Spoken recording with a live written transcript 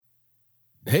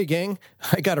Hey, gang.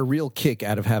 I got a real kick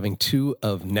out of having two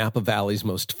of Napa Valley's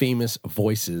most famous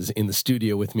voices in the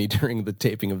studio with me during the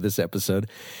taping of this episode.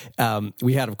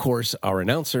 We had, of course, our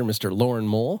announcer, Mr. Lauren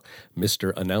Mole,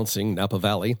 Mr. Announcing Napa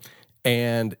Valley,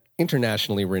 and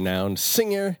internationally renowned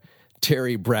singer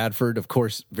Terry Bradford. Of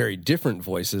course, very different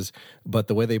voices, but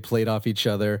the way they played off each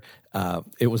other,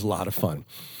 it was a lot of fun.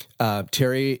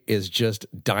 Terry is just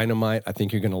dynamite. I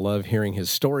think you're going to love hearing his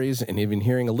stories and even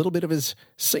hearing a little bit of his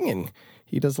singing.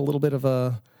 He does a little bit of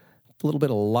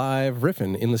live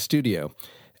riffing in the studio.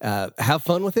 Have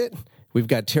fun with it. We've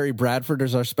got Terry Bradford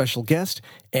as our special guest.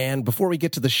 And before we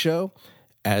get to the show,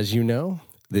 as you know,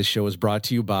 this show is brought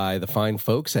to you by the fine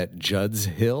folks at Judd's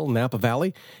Hill, Napa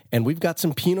Valley. And we've got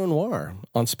some Pinot Noir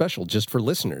on special just for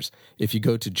listeners. If you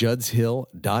go to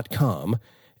juddshill.com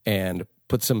and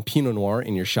put some Pinot Noir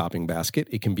in your shopping basket,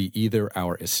 it can be either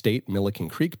our Estate Milliken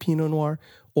Creek Pinot Noir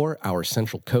or our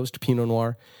Central Coast Pinot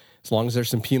Noir. As long as there's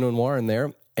some Pinot Noir in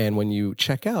there. And when you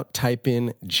check out, type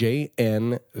in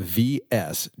JNVS,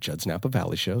 Judd's Napa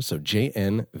Valley Show. So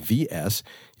JNVS,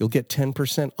 you'll get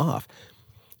 10% off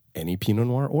any Pinot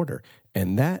Noir order.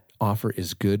 And that offer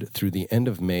is good through the end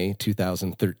of May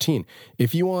 2013.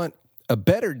 If you want a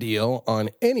better deal on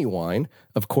any wine,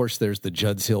 of course, there's the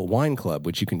Judd's Hill Wine Club,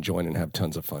 which you can join and have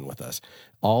tons of fun with us.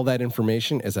 All that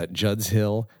information is at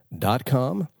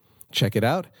juddshill.com. Check it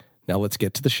out. Now let's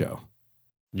get to the show.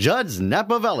 Judd's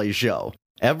Napa Valley Show.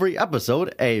 Every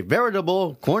episode, a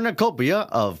veritable cornucopia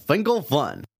of Finkel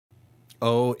fun.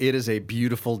 Oh, it is a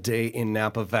beautiful day in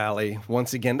Napa Valley.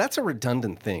 Once again, that's a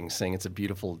redundant thing, saying it's a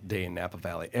beautiful day in Napa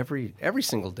Valley. Every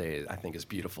single day, I think, is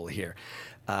beautiful here.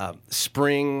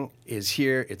 Spring is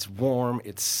here. It's warm.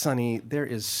 It's sunny. There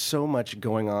is so much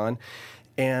going on.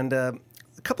 And a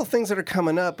couple things that are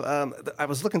coming up. I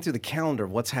was looking through the calendar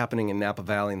of what's happening in Napa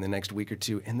Valley in the next week or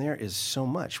two, and there is so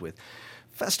much with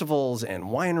festivals and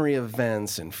winery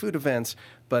events and food events,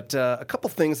 but a couple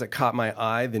things that caught my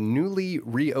eye. The newly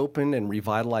reopened and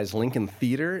revitalized Lincoln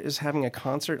Theater is having a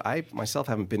concert. I myself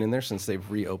haven't been in there since they've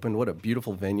reopened. What a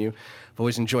beautiful venue. I've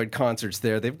always enjoyed concerts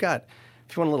there. They've got,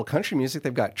 if you want a little country music,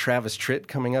 they've got Travis Tritt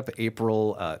coming up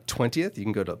April 20th. You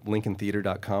can go to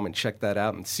lincolntheater.com and check that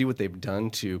out and see what they've done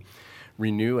to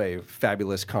renew a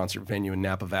fabulous concert venue in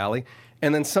Napa Valley.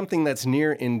 And then something that's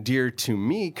near and dear to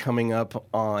me coming up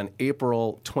on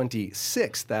April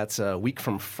 26th. That's a week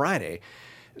from Friday.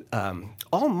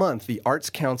 All month, the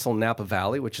Arts Council Napa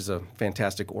Valley, which is a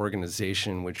fantastic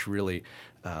organization which really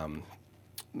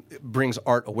brings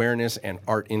art awareness and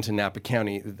art into Napa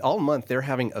County. All month, they're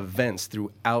having events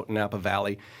throughout Napa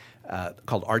Valley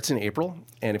called Arts in April.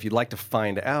 And if you'd like to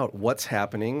find out what's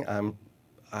happening,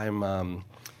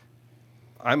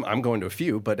 I'm going to a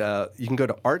few, but you can go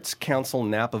to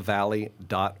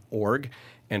artscouncilnapavalley.org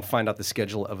and find out the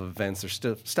schedule of events. There's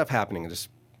stuff happening just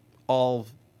all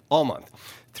month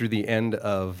through the end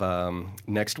of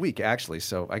next week, actually.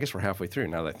 So I guess we're halfway through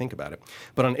now that I think about it.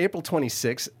 But on April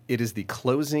 26th, it is the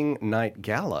closing night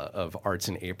gala of Arts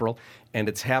in April, and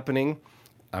it's happening,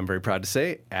 I'm very proud to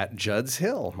say, at Judd's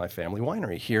Hill, my family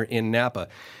winery here in Napa.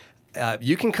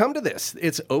 You can come to this.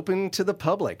 It's open to the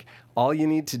public. All you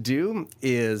need to do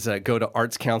is go to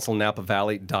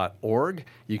artscouncilnapavalley.org.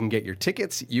 You can get your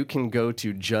tickets. You can go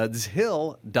to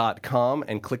juddshill.com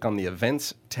and click on the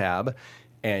events tab,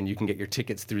 and you can get your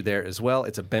tickets through there as well.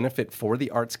 It's a benefit for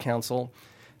the Arts Council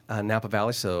Napa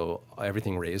Valley, so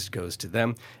everything raised goes to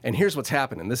them. And here's what's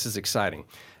happening. This is exciting.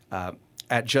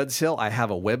 At Judd's Hill, I have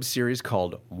a web series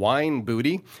called Wine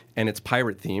Booty, and it's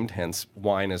pirate-themed, hence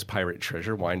wine as pirate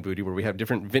treasure, Wine Booty, where we have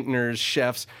different vintners,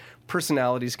 chefs,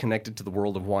 personalities connected to the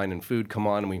world of wine and food come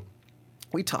on, and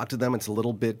we talk to them. It's a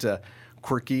little bit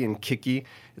quirky and kicky.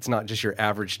 It's not just your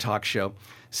average talk show.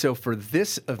 So for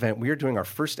this event, we are doing our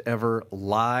first ever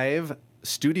live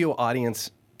studio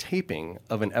audience taping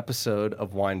of an episode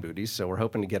of Wine Booty. So we're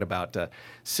hoping to get about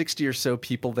 60 or so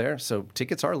people there. So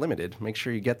tickets are limited. Make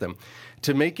sure you get them.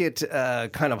 To make it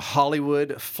kind of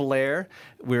Hollywood flair,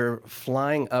 we're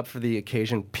flying up for the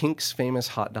occasion Pink's Famous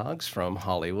Hot Dogs from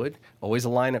Hollywood. Always a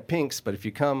line at Pink's, but if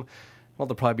you come, well,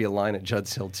 there'll probably be a line at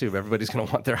Judd's Hill, too. Everybody's going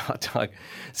to want their hot dog.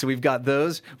 So we've got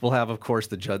those. We'll have, of course,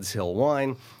 the Judd's Hill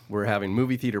wine. We're having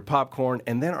movie theater popcorn.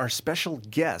 And then our special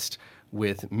guest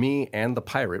with me and the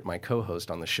pirate, my co-host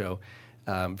on the show.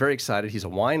 Very excited. He's a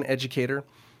wine educator.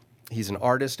 He's an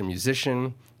artist, a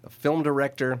musician, a film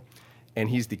director, and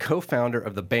he's the co-founder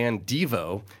of the band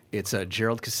Devo. It's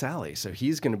Gerald Casale. So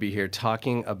he's going to be here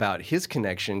talking about his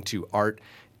connection to art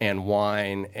and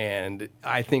wine. And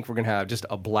I think we're going to have just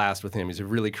a blast with him. He's a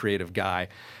really creative guy.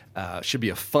 Should be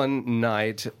a fun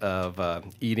night of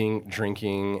eating,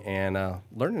 drinking, and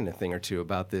learning a thing or two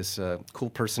about this cool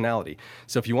personality.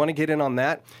 So if you want to get in on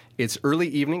that, it's early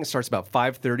evening. It starts about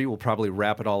 5:30. We'll probably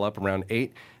wrap it all up around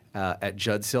 8 at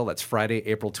Judd's Hill. That's Friday,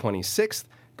 April 26th.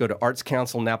 Go to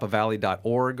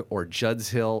artscouncilnapavalley.org or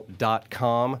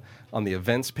juddshill.com on the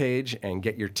events page and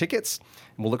get your tickets.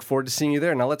 And we'll look forward to seeing you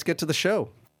there. Now let's get to the show.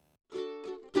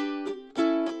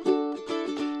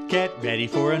 Get ready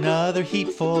for another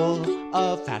heapful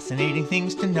of fascinating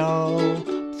things to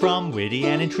know from witty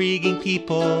and intriguing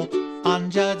people on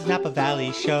Judd's Napa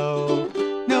Valley Show.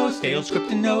 No stale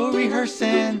script and no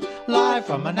rehearsing, live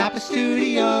from a Napa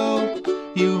studio.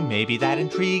 You may be that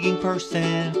intriguing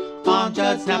person on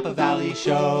Judd's Napa Valley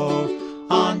Show.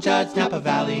 On Judd's Napa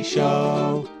Valley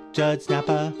Show. Judd's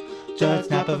Napa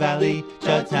Valley,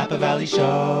 Judd's Napa Valley Show.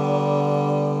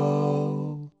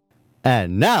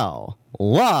 And now,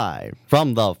 live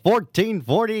from the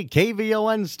 1440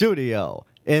 KVON studio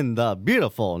in the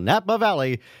beautiful Napa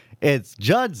Valley, it's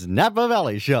Judd's Napa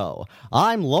Valley Show.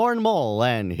 I'm Lauren Mole,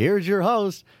 and here's your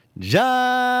host, Judd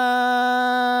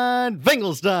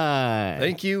Finkelstein.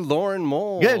 Thank you, Lauren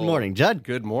Mole. Good morning, Judd.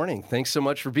 Good morning. Thanks so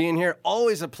much for being here.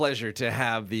 Always a pleasure to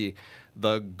have the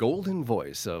golden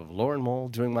voice of Lauren Mole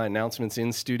doing my announcements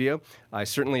in studio. I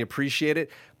certainly appreciate it.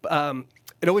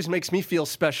 It always makes me feel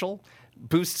special,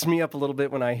 boosts me up a little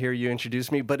bit when I hear you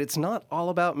introduce me, but it's not all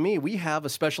about me. We have a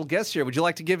special guest here. Would you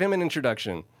like to give him an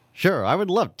introduction? Sure, I would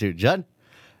love to, Judd.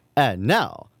 And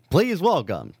now, please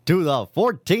welcome to the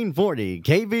 1440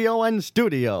 KVON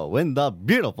studio in the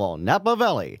beautiful Napa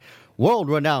Valley,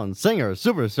 world-renowned singer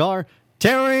superstar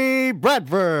Terry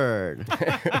Bradford.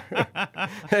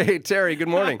 Hey, Terry, good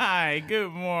morning. Hi,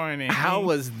 good morning. How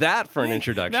was that for an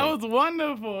introduction? That was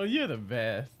wonderful. You're the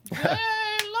best. Hey,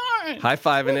 Lauren.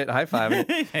 High-fiving it.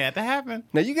 It had to happen.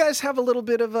 Now, you guys have a little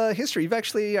bit of a history. You've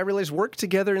actually, I realize, worked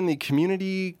together in the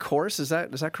community chorus. Is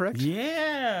that correct?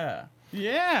 Yeah.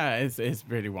 Yeah, it's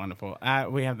pretty wonderful.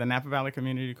 We have the Napa Valley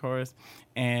Community Chorus,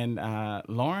 and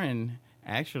Lauren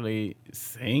actually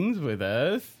sings with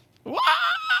us. Wow!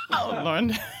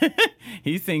 Lauren,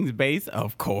 he sings bass,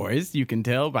 of course. You can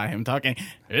tell by him talking.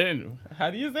 How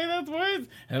do you say those words?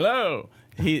 Hello.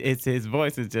 His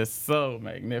voice is just so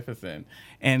magnificent.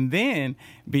 And then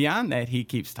beyond that, he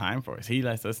keeps time for us. He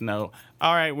lets us know,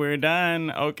 all right, we're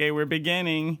done. Okay, we're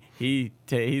beginning. He's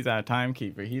our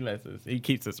timekeeper. He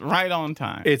keeps us right on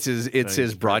time. It's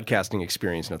his broadcasting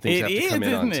experience. No, things have to come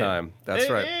in on time. That's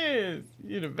right. It is.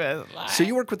 You're the best. So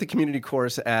you work with the community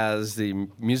chorus as the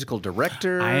musical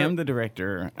director? I am the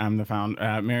director. I'm the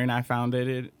founder. Mary and I founded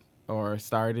it, or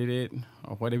started it,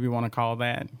 or whatever you want to call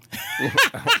that.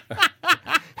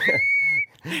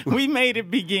 We made it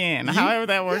begin, however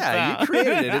that works out. Yeah, you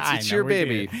created it. It's your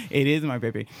baby. It is my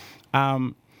baby.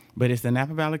 But it's the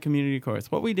Napa Valley Community Chorus.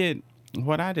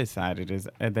 What I decided is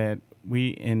that we,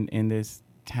 in this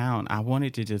town, I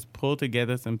wanted to just pull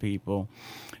together some people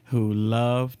who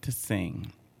love to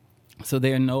sing. So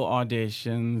there are no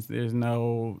auditions. There's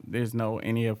no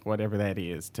any of whatever that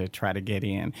is to try to get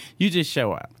in. You just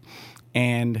show up.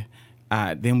 And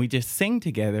then we just sing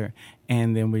together,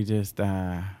 and then we just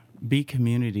be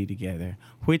community together,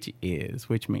 which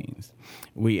means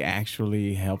we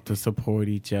actually help to support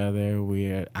each other.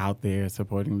 We're out there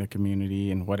supporting the community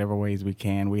in whatever ways we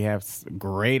can. We have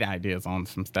great ideas on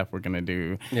some stuff we're going to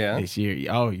do this year.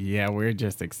 Oh, yeah, we're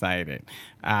just excited.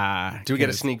 Do we get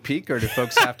a sneak peek, or do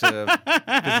folks have to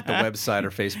visit the website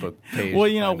or Facebook page?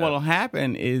 Well, what'll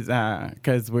happen is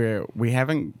because we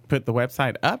haven't put the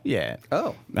website up yet.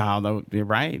 Oh. Although you're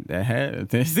right.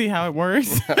 See how it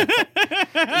works?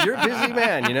 You're a busy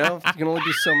man, you can only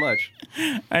do so much.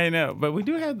 I know, but we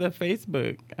do have the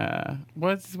Facebook.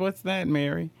 What's that,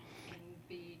 Mary?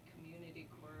 NV Community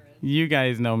Chorus. You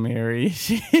guys know Mary.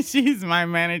 She's my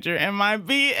manager and my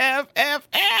BFFF.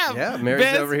 Yeah,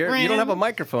 Mary's over here. Friend. You don't have a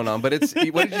microphone on, but it's,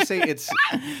 what did you say? It's...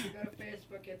 You go to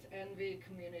Facebook, it's NV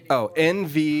Community Oh, Chorus.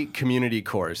 NV Community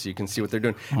Chorus. You can see what they're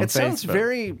doing. On It sounds Facebook.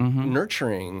 very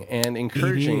nurturing and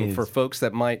encouraging for folks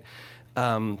that might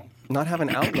not have an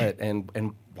outlet and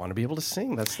want to be able to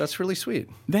sing. That's really sweet.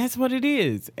 That's what it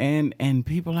is. And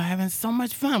people are having so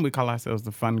much fun. We call ourselves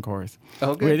the Fun Chorus.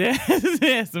 Oh, good.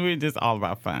 Yes, we're just all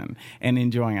about fun and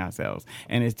enjoying ourselves.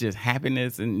 And it's just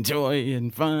happiness and joy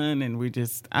and fun. And we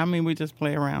just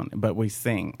play around. But we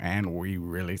sing, and we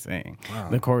really sing. Wow.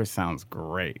 The chorus sounds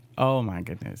great. Oh, my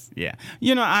goodness. Yeah.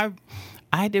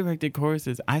 I directed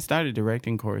choruses. I started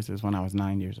directing choruses when I was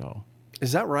 9 years old.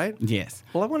 Is that right? Yes.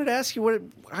 Well, I wanted to ask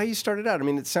you how you started out. I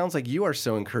mean, it sounds like you are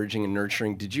so encouraging and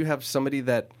nurturing. Did you have somebody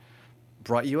that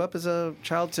brought you up as a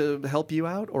child to help you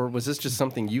out, or was this just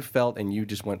something you felt and you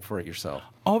just went for it yourself?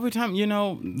 Over time,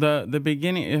 the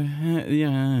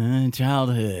beginning,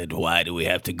 childhood. Why do we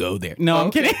have to go there? No,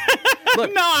 I'm kidding.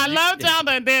 Look, no, I love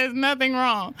childhood. There's nothing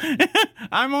wrong.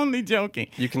 I'm only joking.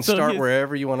 You can start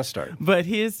wherever you want to start. But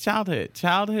his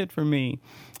childhood for me,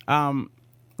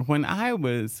 when I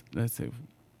was, the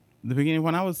beginning,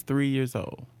 when I was 3 years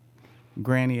old,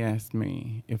 Granny asked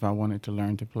me if I wanted to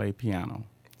learn to play piano.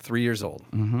 3 years old.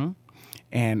 Mm-hmm.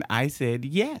 And I said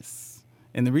yes.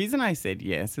 And the reason I said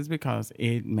yes is because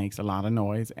it makes a lot of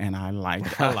noise, and I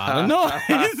liked a lot of noise.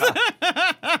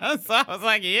 So I was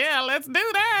like, yeah, let's do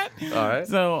that. All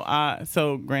right.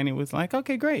 So Granny was like,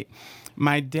 okay, great.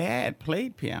 My dad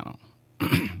played piano.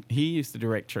 He used to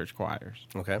direct church choirs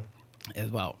Okay. as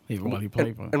well. He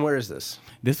played for. And where is this?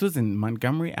 This was in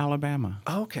Montgomery, Alabama.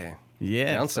 Okay.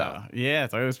 Yeah, Down south. So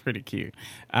it was pretty cute.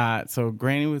 So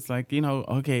Granny was like,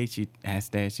 okay. She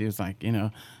asked Dad. She was like,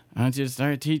 I want you to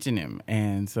start teaching him.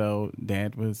 And so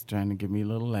Dad was trying to give me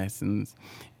little lessons,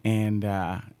 and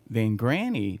then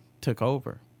Granny took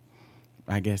over.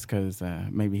 I guess because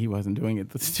maybe he wasn't doing it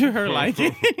to her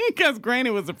liking, because Granny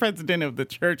was the president of the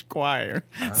church choir.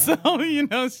 So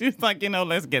she was like,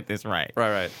 let's get this right.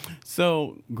 Right.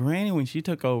 So Granny, when she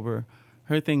took over,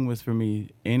 her thing was for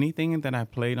me, anything that I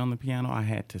played on the piano, I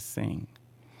had to sing.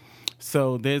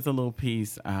 So there's a little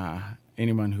piece,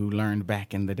 anyone who learned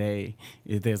back in the day,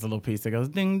 there's a little piece that goes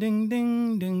ding, ding,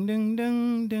 ding, ding, ding,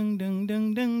 ding, ding, ding,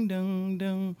 ding, ding, ding,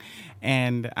 ding.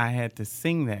 And I had to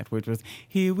sing that, which was,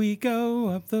 here we go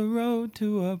up the road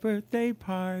to a birthday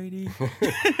party.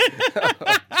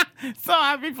 So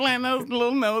I'd be playing those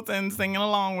little notes and singing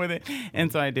along with it.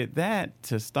 And so I did that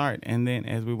to start. And then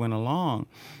as we went along,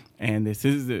 and this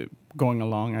is going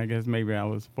along, I guess maybe I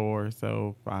was 4,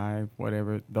 so 5,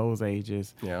 whatever, those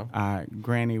ages. Yeah.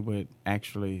 Granny would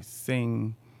actually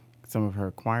sing some of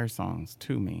her choir songs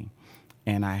to me,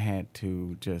 and I had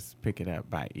to just pick it up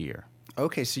by ear.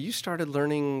 Okay, so you started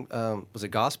learning, was it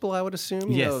gospel, I would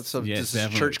assume? Yes. So Yes, just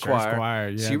definitely. church choir.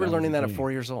 Yeah, So you were that learning was that at big.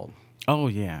 4 years old. Oh,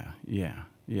 yeah.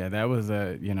 That was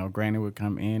Granny would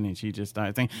come in and she just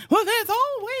started saying, well, there's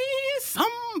always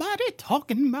somebody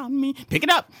talking about me. Pick it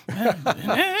up.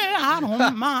 I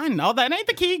don't mind. No, that ain't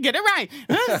the key. Get it right.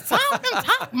 Something's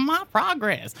top my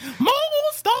progress.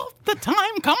 Most of the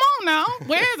time. Come on now.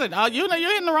 Where is it? Oh, you're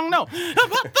hitting the wrong note.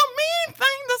 But the mean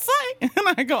thing to say.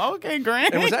 And I go, okay, Granny.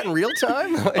 And was that in real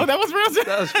time? Oh, that was real time.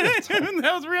 That was real time.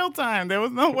 That was real time. There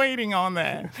was no waiting on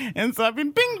that. And so I've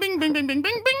been bing, bing, bing, bing, bing, bing,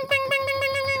 bing, bing, bing, bing,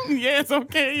 bing, bing. Yes,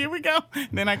 okay, here we go.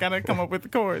 Then I got to come up with the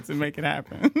chords and make it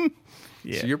happen.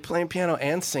 Yeah. So you're playing piano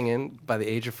and singing by the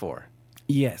age of 4.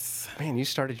 Yes. Man, you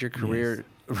started your career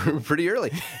pretty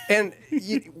early. And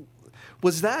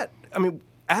was that,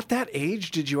 at that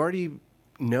age, did you already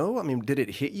know? Did it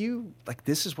hit you? Like,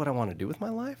 this is what I want to do with my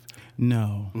life?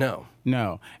 No.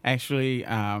 Actually,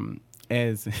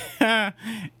 as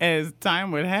as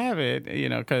time would have it,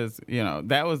 because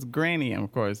that was Granny, and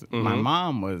of course my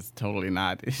mom was totally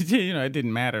not. It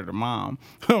didn't matter to Mom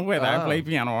whether I played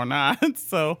piano or not.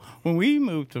 So when we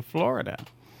moved to Florida,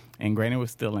 and Granny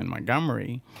was still in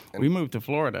Montgomery, we moved to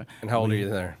Florida. And how old are you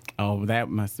there? Oh, that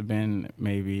must have been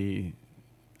maybe.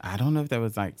 I don't know if that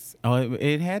was like. Oh,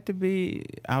 it had to be.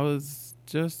 I was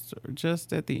just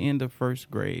at the end of first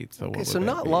grade. So Okay, what so would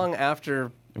that not be? long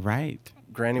after Right.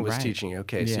 Granny was Right. teaching you.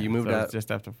 Okay, so Yeah, you moved so it was out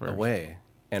just after first. away,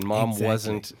 and Mom Exactly.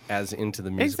 wasn't as into the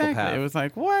musical Exactly. path. It was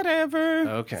like whatever.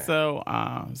 Okay. So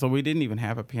so we didn't even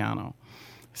have a piano.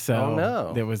 So Oh,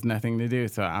 no. there was nothing to do.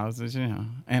 So I was just,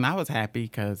 and I was happy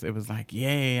because it was like,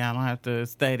 yay, I don't have to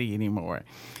study anymore.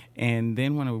 And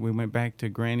then when we went back to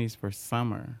Granny's for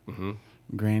summer,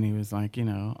 Granny was like,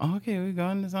 okay, we're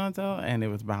going to so-and-so. And it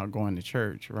was about going to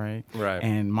church, right? Right.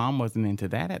 And Mom wasn't into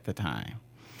that at the time.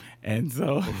 And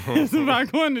so it's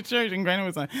about going to church. And Granny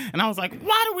was like, and I was like,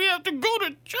 why do we have to go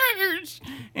to church?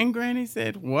 And Granny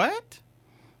said, what?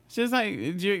 She's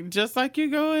like, just like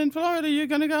you go in Florida, you're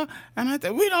going to go. And I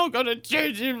said, we don't go to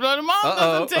church in Florida. Mom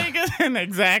doesn't take us. And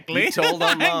exactly. You told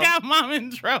on Mom. I got Mom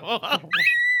in trouble.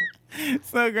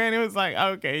 So Granny was like,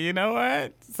 okay, you know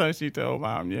what? So she told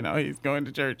Mom, he's going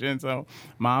to church. And so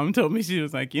Mom told me, she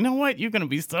was like, you know what? You're going to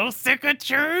be so sick of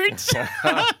church.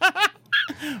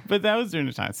 But that was during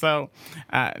the time. So,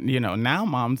 now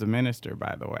Mom's a minister,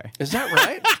 by the way. Is that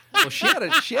right? Well, she had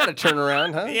a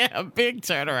turnaround, huh? Yeah, a big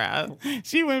turnaround.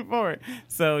 She went for it.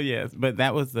 So yes, but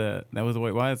that was the way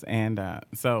it was. And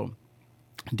so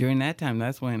during that time,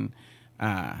 that's when,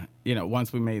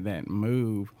 once we made that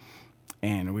move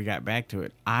and we got back to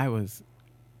it,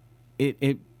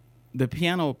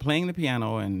 playing the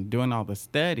piano and doing all the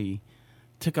study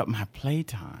took up my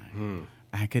playtime.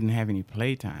 I couldn't have any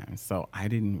playtime, so I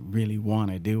didn't really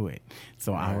want to do it.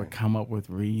 So I would come up with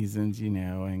reasons,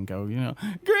 and go, Granny,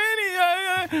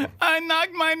 I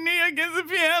knocked my knee against the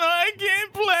piano. I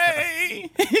can't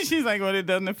play. She's like, well, it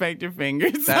doesn't affect your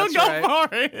fingers, so That's go right. for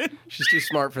it. She's too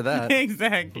smart for that.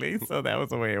 Exactly. So that was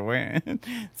the way it went.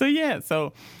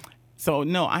 So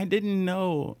no, I didn't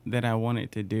know that I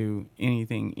wanted to do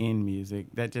anything in music.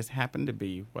 That just happened to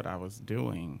be what I was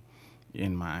doing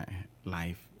in my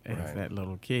life as Right. that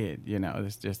little kid.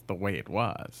 It's just the way it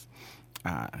was.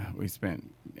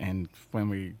 And when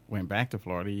we went back to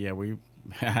Florida, we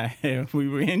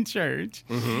were in church,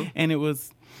 and it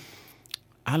was.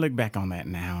 I look back on that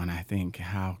now, and I think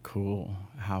how cool,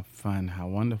 how fun, how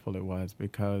wonderful it was,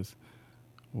 because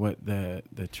what the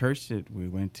church that we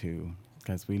went to,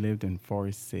 because we lived in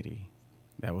Forest City,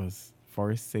 that was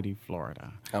Forest City,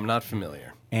 Florida. I'm not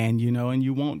familiar. And and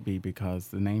you won't be, because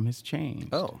the name has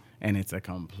changed. Oh. And it's a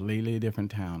completely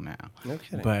different town now. No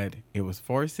kidding. But it was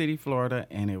Forest City, Florida,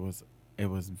 and it was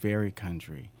very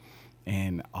country.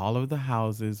 And all of the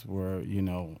houses were,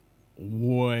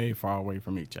 way far away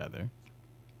from each other.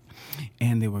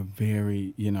 And they were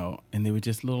very, and they were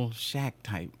just little shack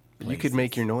type places. You could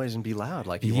make your noise and be loud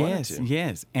like you wanted to.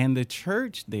 Yes. And the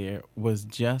church there was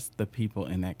just the people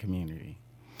in that community.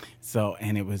 So,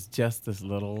 and it was just this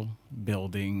little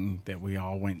building that we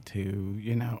all went to,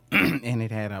 and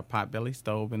it had a potbelly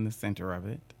stove in the center of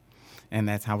it. And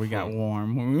that's how we got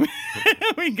warm. When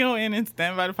we go in and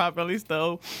stand by the potbelly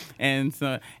stove, and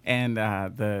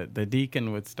the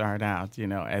deacon would start out,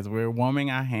 as we're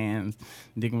warming our hands.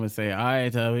 The deacon would say, "All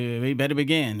right, we better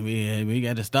begin. We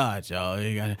got to start, y'all.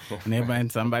 And everybody,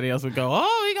 and somebody else would go,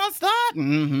 "Oh, we gonna start?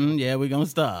 Yeah, we gonna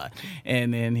start."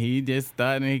 And then he just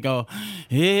started, and he go,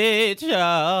 "It's yours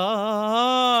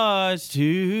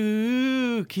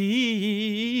to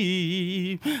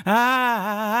keep.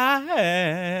 I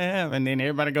have." And then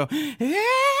everybody go, "Hey!"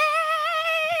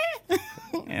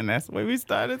 And that's the way we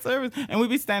started service. And we'd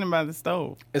be standing by the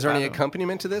stove. Is there any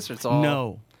accompaniment to this, or it's all?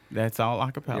 No. That's all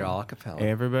a cappella. You're all a cappella.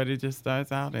 Everybody just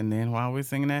starts out, and then while we're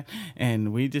singing that,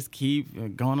 and we just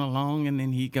keep going along, and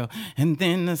then he'd go, "And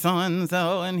then the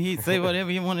so-and-so," and he'd say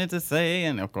whatever he wanted to say.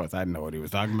 And, of course, I didn't know what he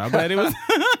was talking about, but it was...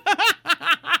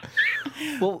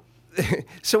 Well,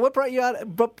 so what brought you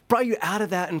out of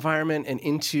that environment and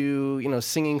into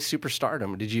singing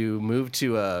superstardom? Did you move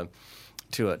to a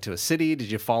city?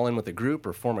 Did you fall in with a group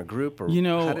or form a group? Or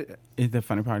the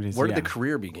funny part is, where did the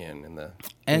career begin?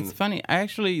 It's funny.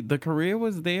 Actually, the career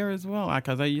was there as well,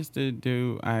 because I used to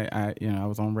do. I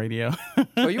was on radio.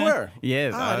 Oh, you were?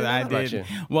 Yes, I didn't know I that did. about you.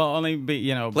 Well, only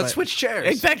Let's switch chairs.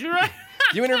 Exactly right.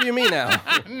 You interview me now.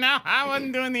 No, I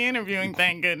wasn't doing the interviewing,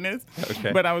 thank goodness.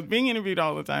 Okay. But I was being interviewed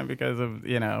all the time because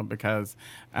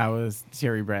I was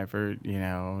Terry Bradford,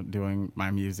 doing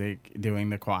my music,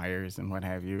 doing the choirs and what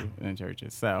have you in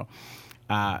churches. So,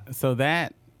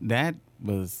 that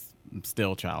was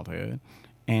still childhood.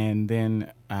 And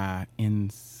then about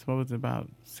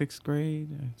 6th grade?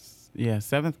 Yeah,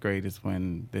 7th grade is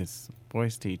when this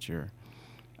voice teacher,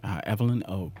 Evelyn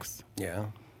Oakes. Yeah.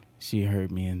 She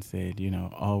heard me and said,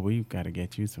 we've got to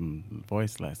get you some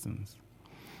voice lessons.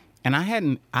 And I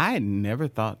had never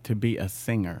thought to be a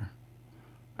singer.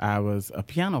 I was a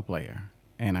piano player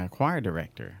and a choir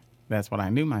director. That's what I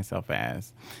knew myself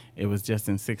as. It was just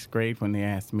in 6th grade when they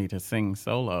asked me to sing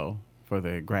solo for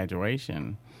the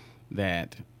graduation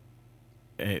that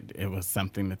it was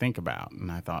something to think about.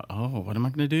 And I thought, what am I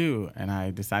going to do? And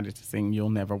I decided to sing "You'll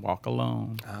Never Walk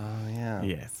Alone." Oh, yeah.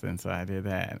 Yes, and so I did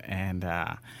that. And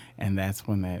that's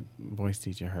when that voice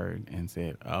teacher heard and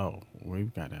said,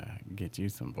 we've got to get you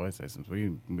some voice lessons.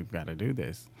 We've got to do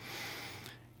this.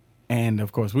 And,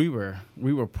 of course, we were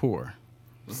poor.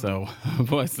 So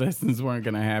voice lessons weren't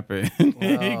going to happen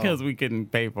because we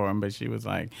couldn't pay for them. But she was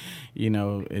like,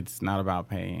 it's not about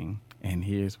paying. And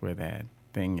here's where that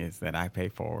thing is that I pay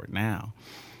forward now.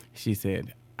 She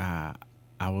said, I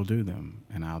will do them,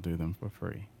 and I'll do them for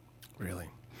free. Really?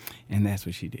 And that's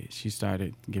what she did. She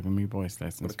started giving me voice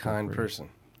lessons. What a kind free. person.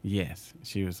 Yes,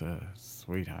 she was a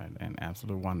sweetheart and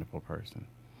absolutely wonderful person.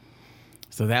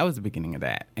 So that was the beginning of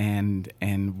that. And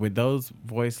with those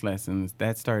voice lessons,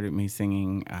 that started me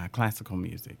singing classical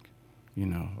music.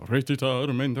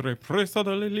 Recitare mentre presa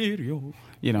dell'elirio.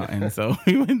 And so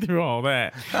we went through all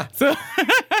that. So,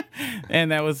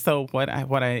 and that was what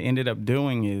I ended up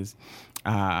doing is,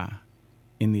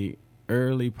 in the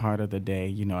early part of the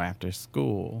day, after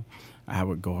school, I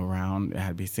would go around.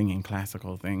 I'd be singing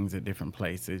classical things at different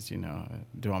places,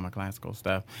 do all my classical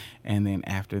stuff. And then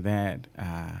after that,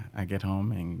 I get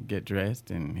home and get dressed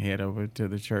and head over to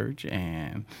the church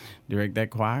and direct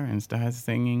that choir and start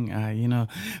singing,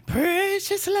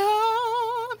 Precious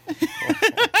Lord,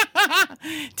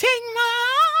 take my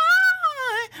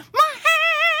hand.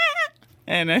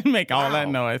 And then make all that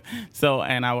noise. So,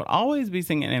 and I would always be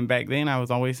singing. And back then, I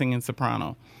was always singing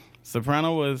soprano.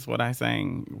 Soprano was what I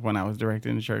sang when I was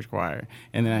directing the church choir.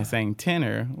 And then I sang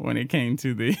tenor when it came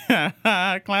to the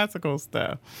classical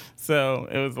stuff. So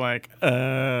it was like,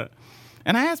 and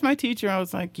I asked my teacher, I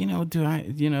was like,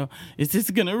 is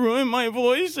this going to ruin my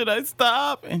voice? Should I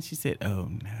stop? And she said, oh,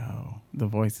 no. The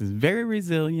voice is very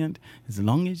resilient as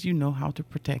long as you know how to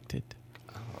protect it.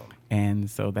 And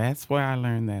so that's where I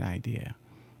learned that idea.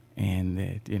 And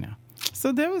that,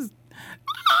 so there was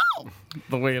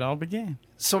the way it all began.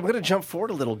 So I'm going to jump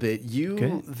forward a little bit.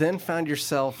 You then found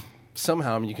yourself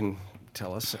somehow, you can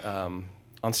tell us, on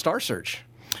Star Search.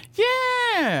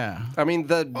 Yeah. I mean,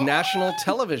 the national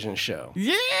television show.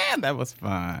 Yeah, that was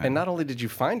fun. And not only did you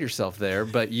find yourself there,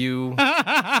 but you... do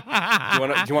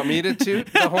you want me to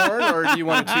toot the horn, or do you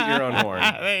want to toot your own horn?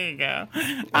 There you go.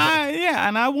 Yeah,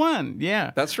 and I won.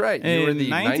 Yeah. That's right. You were the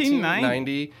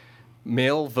 1990 1990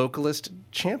 male vocalist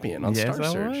champion on Star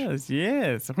Search. Yes, I was.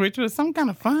 Yes, which was some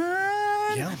kind of fun.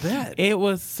 Yeah, I'll bet. It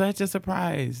was such a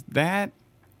surprise. That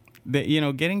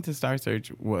getting to Star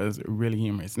Search was really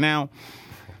humorous. Now,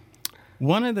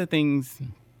 one of the things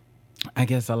I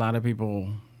guess one of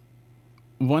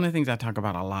the things I talk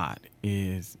about a lot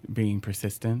is being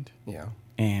persistent. Yeah.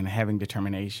 And having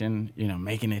determination,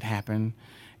 making it happen.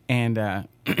 And back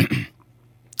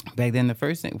then, the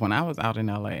first thing, when I was out in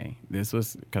L.A., this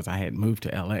was because I had moved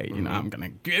to L.A., I'm going to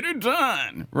get it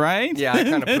done, right? Yeah, I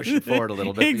kind of pushed it forward a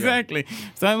little bit. Exactly. Yeah.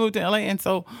 So I moved to L.A., and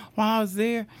so while I was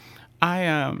there,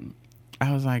 I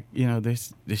was like,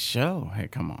 this show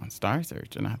had come on, Star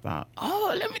Search, and I thought,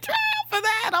 oh, let me try out for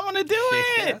that. I want to do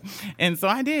it. And so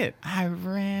I did. I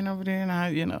ran over there, and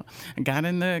I got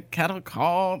in the cattle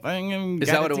call thing and Is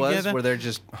got that what it together. was? Were there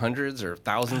just hundreds or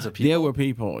thousands of people? There were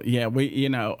people. Yeah,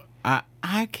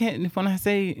 I can't, when I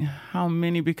say how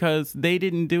many, because they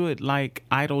didn't do it like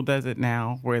Idol does it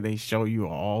now, where they show you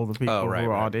all the people who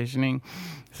are auditioning.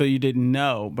 So you didn't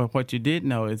know. But what you did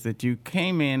know is that you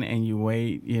came in and you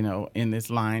wait, in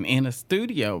this line in a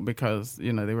studio because,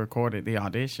 they recorded the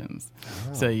auditions.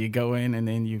 Oh. So you go in and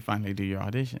then you finally do your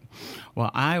audition. Well,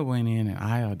 I went in and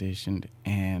I auditioned,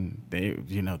 and they,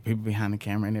 people behind the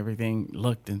camera and everything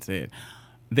looked and said,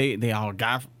 They all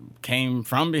came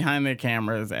from behind their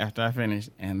cameras after I finished,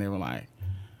 and they were like,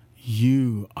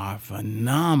 "You are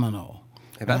phenomenal."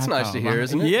 Hey, that's nice to hear,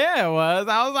 isn't it? Yeah, it was.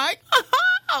 I was like,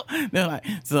 oh. They're like,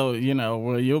 so,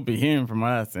 you'll be hearing from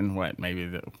us in what,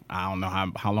 maybe, I don't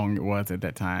know how long it was at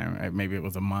that time. Maybe it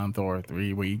was a month or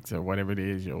 3 weeks or whatever it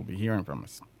is, you'll be hearing from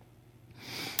us.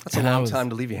 That's a long time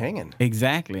to leave you hanging.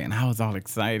 Exactly. And I was all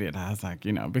excited. I was like,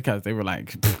 because they were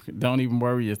like, don't even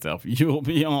worry yourself. You'll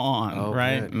be on,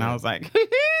 right? Good, and I was like,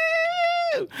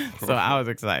 so I was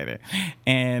excited.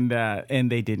 And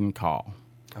they didn't call.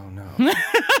 Oh, no.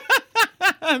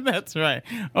 That's right.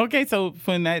 Okay, so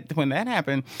when that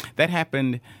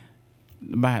happened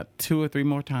about 2 or 3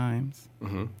 more times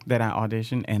that I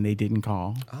auditioned, and they didn't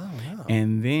call. Oh, no.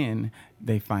 And then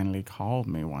they finally called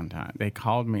me one time. They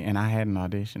called me, and I hadn't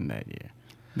auditioned that year.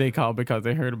 They called because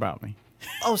they heard about me.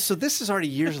 Oh, so this is already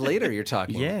years later you're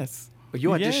talking. Yes. Well, you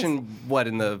auditioned, what,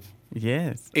 in the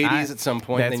 80s at some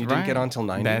point, and then you didn't get on until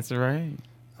 90? That's right.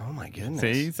 Oh, my goodness.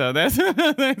 See, so that's so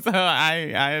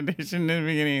I auditioned in the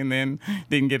beginning and then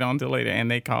didn't get on till later. And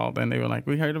they called and they were like,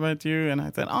 "We heard about you." And I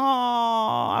said, "Oh,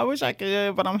 I wish I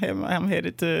could, but I'm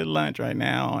headed to lunch right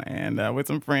now and with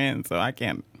some friends, so I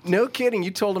can't." No kidding.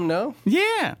 You told him no?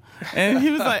 Yeah. And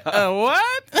he was like,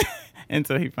 what? And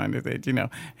so he finally said,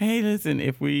 hey, listen,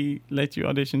 if we let you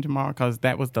audition tomorrow, because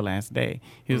that was the last day.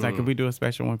 He was like, if we do a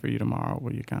special one for you tomorrow,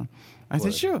 will you come? I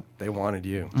said, sure. They wanted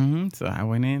you. Mm-hmm. So I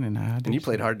went in and I auditioned. And you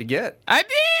played hard to get. I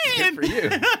did. Good for you.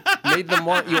 Made them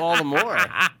want you all the more.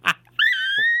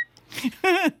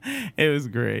 It was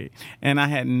great. And I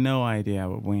had no idea I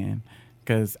would win.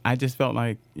 Because I just felt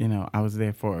like, I was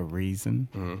there for a reason.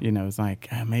 Mm-hmm. It's like,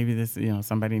 maybe this,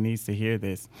 somebody needs to hear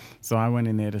this. So I went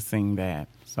in there to sing that.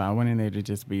 So I went in there to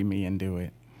just be me and do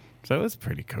it. So it was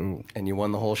pretty cool. And you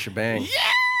won the whole shebang.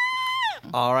 Yeah!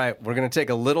 All right, we're going to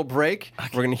take a little break. Okay.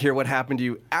 We're going to hear what happened to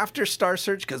you after Star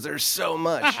Search because there's so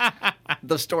much.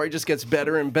 The story just gets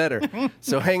better and better.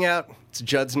 So hang out. It's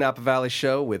Judd's Napa Valley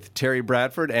Show with Terry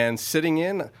Bradford. And sitting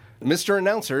in, Mr.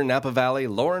 Announcer, Napa Valley,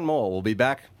 Lauren Mole. We'll be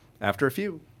back after a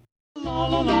few.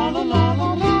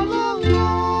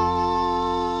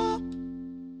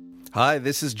 Hi,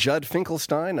 this is Judd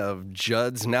Finkelstein of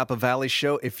Judd's Napa Valley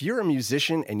Show. If you're a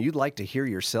musician and you'd like to hear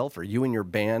yourself or you and your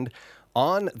band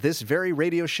on this very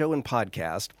radio show and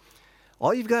podcast,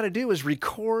 all you've got to do is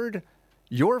record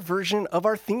your version of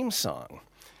our theme song.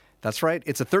 That's right.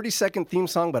 It's a 30-second theme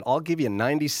song, but I'll give you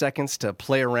 90 seconds to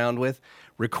play around with.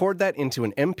 Record that into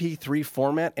an MP3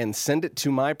 format and send it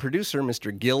to my producer,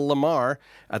 Mr. Gil Lamar,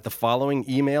 at the following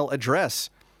email address,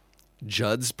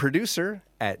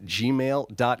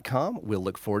 judsproducer@gmail.com. We'll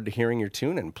look forward to hearing your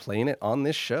tune and playing it on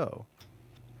this show.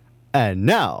 And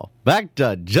now, back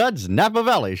to Judd's Napa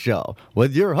Valley Show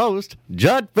with your host,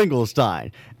 Judd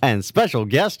Finkelstein, and special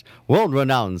guest,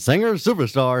 world-renowned singer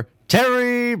superstar,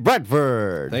 Terry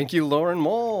Bradford. Thank you, Lauren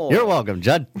Mole. You're welcome,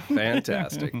 Judd.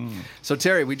 Fantastic. So,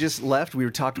 Terry, we just left. We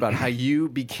were talking about how you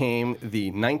became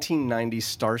the 1990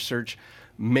 Star Search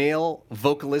male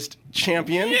vocalist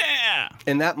champion. Yeah.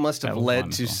 And that must have That was led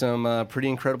wonderful. to some pretty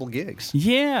incredible gigs.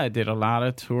 Yeah, I did a lot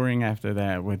of touring after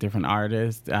that with different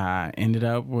artists. Ended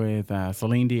up with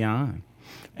Celine Dion,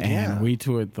 and Yeah. we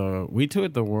toured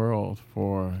the world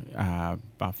for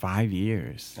about 5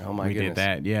 years. Oh, my we goodness. did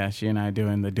that. Yeah, she and I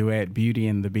doing the duet "Beauty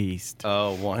and the Beast."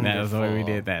 Oh, wonderful. That was the way we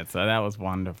did that. So that was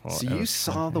wonderful. So It you was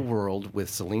saw the world with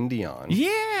Celine Dion,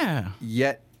 Yeah.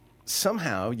 yet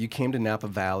somehow you came to Napa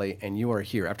Valley and you are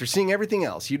here. After seeing everything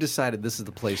else, you decided this is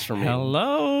the place for me.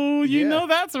 Hello. Yeah. You know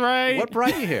that's right. What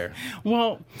brought you here?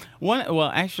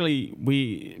 Actually,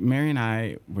 Mary and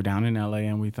I were down in LA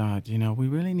and we thought, we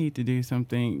really need to do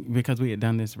something because we had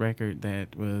done this record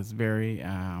that was very,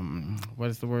 what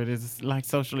is the word? It's like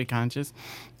socially conscious.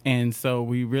 And so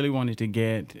we really wanted to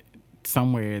get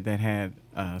somewhere that had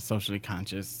a socially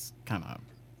conscious kind of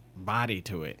body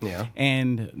to it. Yeah.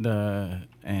 And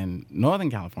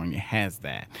Northern California has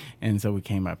that. And so we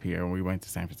came up here and we went to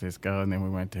San Francisco and then we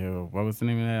went to, what was the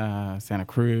name of that? Santa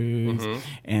Cruz. Mm-hmm.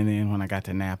 And then when I got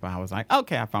to Napa, I was like,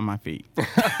 okay, I found my feet.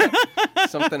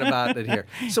 Something about it here.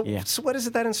 So, Yeah. so what is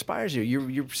it that inspires you?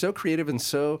 You're so creative and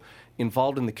so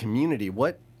involved in the community.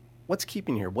 What's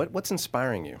keeping you here? What's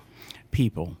inspiring you?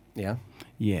 People. Yeah.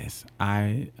 Yes.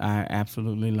 I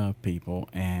absolutely love people.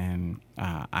 And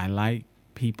I like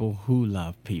people who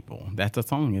love people. That's a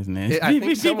song, isn't it? I think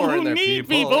people somewhere who in there, need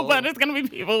people. but it's going to be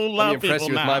people who Let me love impress people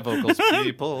you with now. my vocals.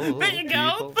 People. There you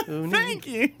go. people who need- Thank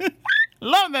you.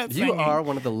 Love that You singing. are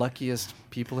one of the luckiest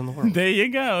people in the world. There you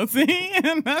go. See,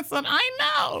 and that's what I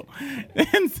know.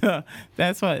 And so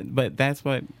that's what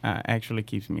actually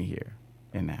keeps me here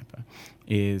in Napa,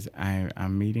 is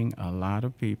I'm meeting a lot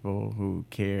of people who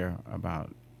care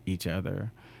about each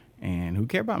other, and who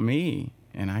care about me,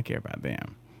 and I care about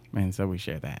them, and so we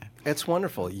share that. It's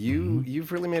wonderful.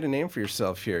 You've really made a name for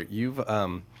yourself here.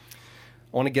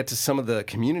 I want to get to some of the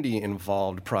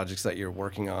community-involved projects that you're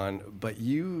working on, but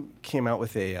you came out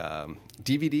with a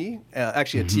DVD,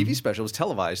 actually a TV special. It was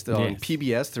televised on Yes.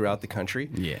 PBS throughout the country.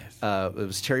 Yes. It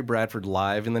was Terry Bradford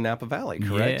live in the Napa Valley,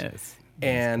 correct? Yes.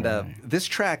 And this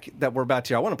track that we're about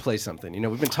to, I want to play something.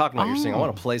 We've been talking about your singing. I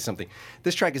want to play something.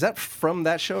 This track, is that from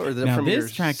that show or is that Now from your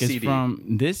this track CD?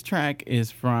 this track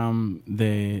is from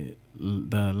the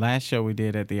last show we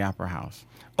did at the Opera House.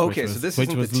 Okay, which so this which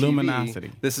isn't was the TV.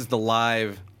 Luminosity. This is the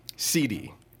live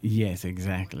CD. Yes,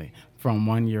 exactly. From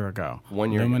 1 year ago.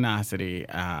 1 year ago. Luminosity,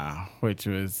 which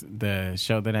was the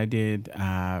show that I did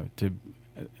as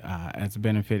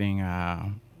benefiting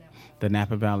the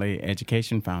Napa Valley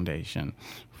Education Foundation,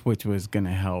 which was going to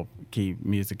help keep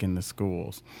music in the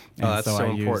schools. And That's so I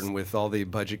used- important with all the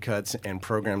budget cuts and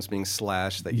programs being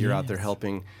slashed that you're out there Yes.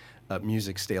 helping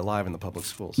music stay alive in the public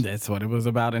schools. That's what it was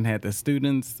about, and had the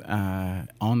students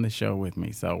on the show with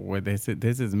me. So this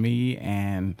is me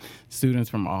and students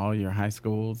from all your high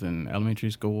schools and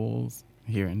elementary schools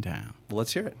here in town. Well,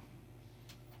 let's hear it.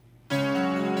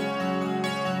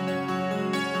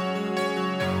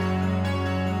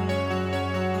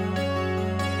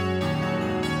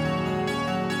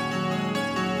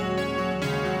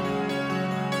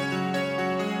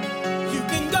 You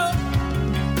can go.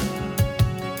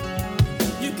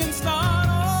 You can start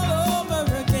all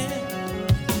over again.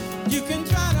 You can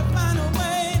try to find a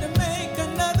way to make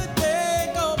another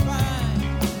day go by.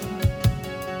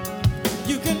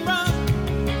 You can run.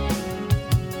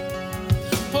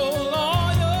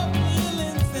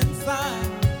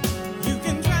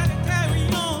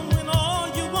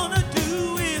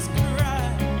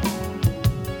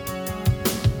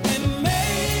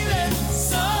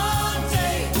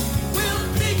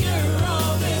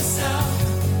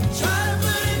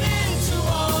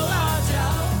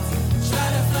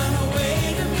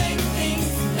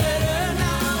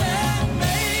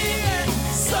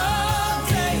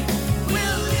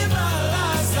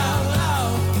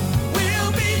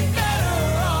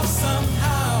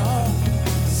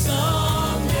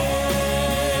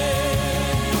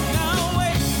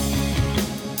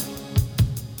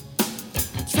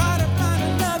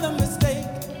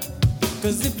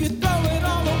 'Cause if you throw it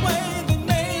all away, then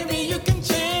maybe you can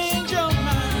change your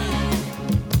mind.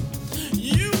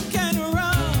 You can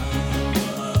run.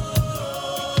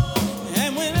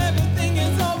 And when everything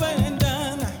is over and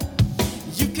done,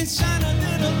 you can shine a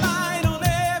little light on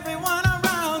everyone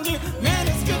around you. Man,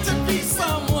 it's good to be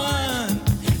someone.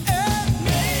 And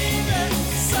maybe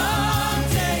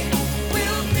someday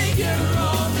we'll figure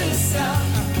all this out.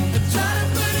 Try to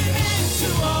put an end to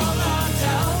all our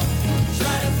doubt.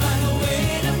 Try to find a way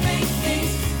to make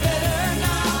things better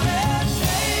now. And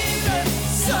maybe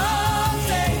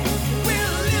someday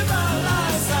we'll live our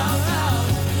lives out loud.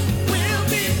 We'll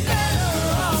be better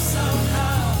off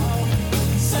somehow.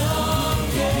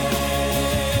 Someday.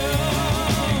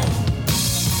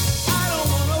 I don't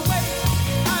wanna wait.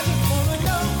 I just wanna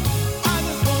know. I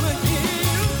just wanna hear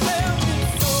you tell me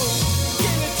so.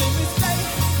 Give it to me straight.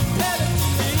 Let it to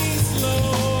me slow.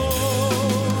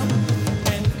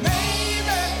 And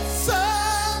maybe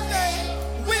someday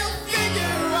we'll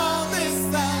figure all this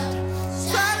out.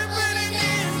 Try to put an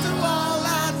end to all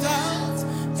our doubts.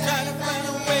 Try to find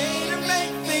a way to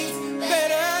make things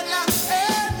better now.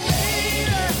 And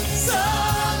maybe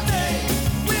someday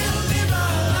we'll live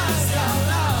our lives out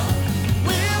loud.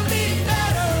 We'll be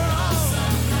better off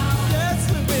somehow. Yes,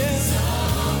 we will.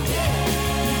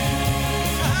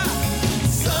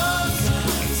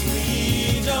 Sometimes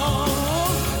we don't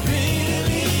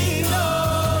really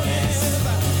notice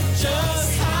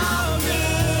just how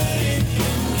good it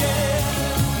can get.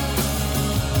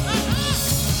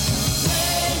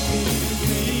 Maybe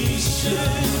we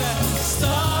should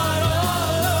start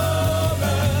all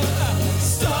over.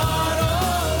 Start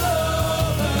all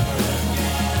over again.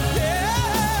 Yeah.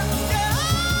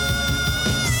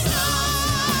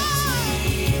 Sometimes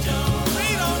we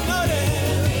don't notice.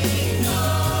 We don't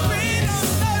notice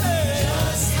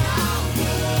just how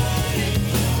good it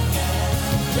can get.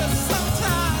 Just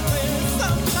sometimes.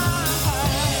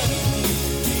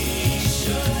 We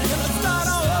should. We're gonna start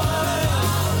all over.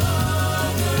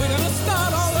 We're gonna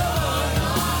start all over.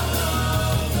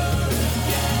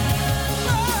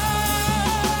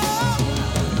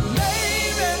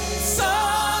 Maybe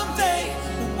someday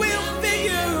we'll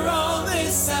figure all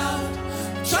this out.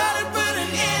 Try to put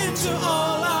an end to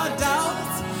all our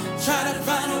doubts. Try to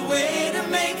find a way to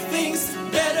make things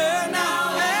better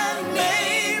now. And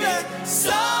maybe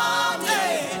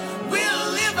someday we'll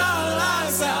live our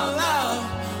lives out loud.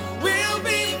 We'll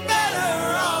be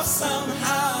better off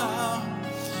somehow.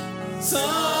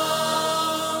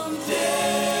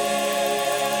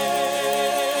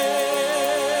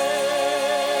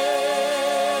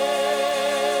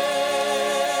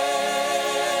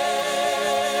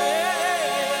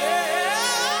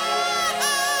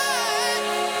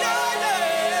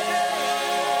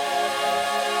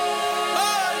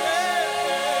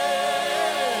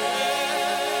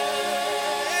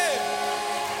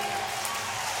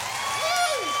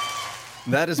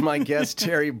 That is my guest,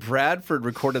 Terry Bradford,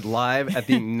 recorded live at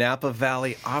the Napa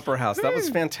Valley Opera House. That was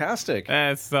fantastic.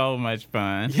 That's so much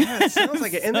fun. Yeah, it sounds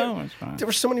like it. And So much fun. there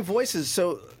were so many voices.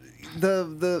 So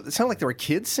it sounded like there were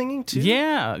kids singing too.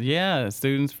 Yeah.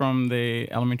 Students from the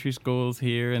elementary schools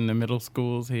here and the middle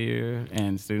schools here,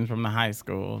 and students from the high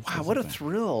schools. Wow, what a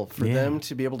thrill for Yeah. them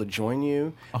to be able to join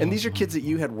you. And these are kids that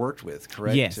you had worked with,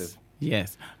 correct?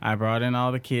 Yes. I brought in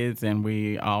all the kids, and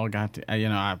we all got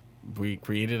to, we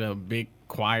created a big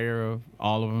choir of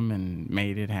all of them and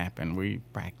made it happen. We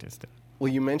practiced it.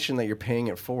 Well, you mentioned that you're paying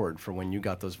it forward for when you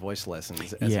got those voice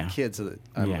lessons as Yeah. a kid. So that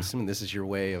I'm Yeah. assuming this is your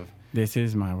way of. This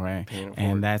is my way, Paying it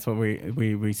forward. and that's what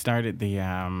we started the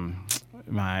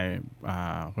my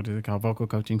what is it called, vocal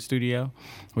coaching studio,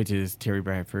 which is Terry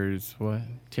Bradford's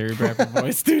Terry Bradford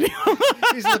Voice Studio.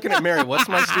 He's looking at Mary. What's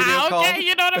my studio called? Okay,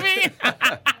 you know what I mean.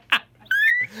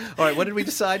 All right, what did we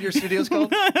decide your studio's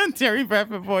called? Terry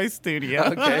Bradford Voice Studio.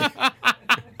 Okay.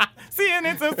 See, and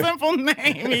it's a simple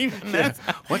name. Even. That's,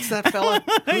 What's that fella?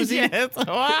 Who's he? yes.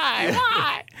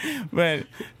 Why? But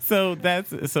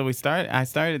I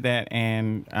started that,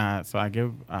 and so I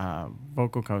give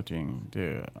vocal coaching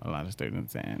to a lot of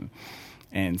students,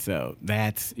 and so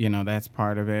that's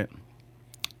part of it.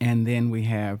 And then we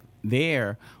have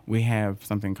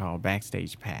something called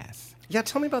Backstage Pass. Yeah,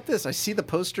 tell me about this. I see the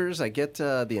posters. I get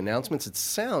the announcements. It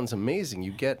sounds amazing.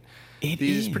 You get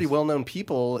these pretty well-known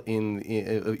people in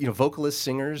vocalists,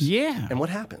 singers. Yeah. And what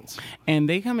happens? And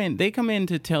they come in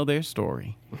to tell their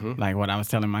story. Like what I was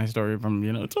telling my story from,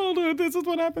 childhood, this is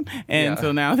what happened. And Yeah.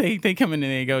 so now they come in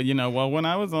and they go, well, when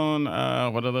I was on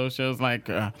what are those shows like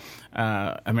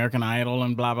American Idol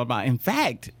and blah, blah, blah. In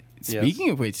fact, speaking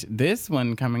of which, this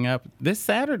one coming up this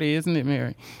Saturday, isn't it,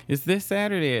 Mary? It's this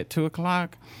Saturday at 2:00.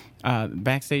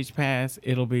 Backstage pass,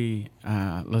 it'll be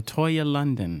LaToya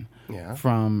London Yeah.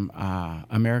 from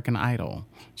American Idol.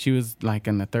 She was like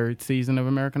in the 3rd season of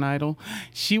American Idol.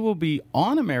 She will be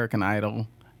on American Idol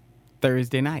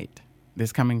Thursday night.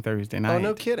 This coming Thursday night. Oh,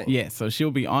 no kidding. Yes, so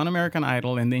she'll be on American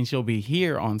Idol, and then she'll be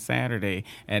here on Saturday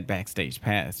at Backstage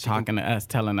Pass, talking to us,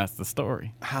 telling us the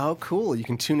story. How cool. You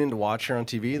can tune in to watch her on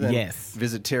TV, then Yes.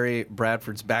 visit Terry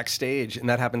Bradford's Backstage, and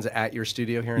that happens at your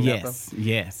studio here in Napa? Yes,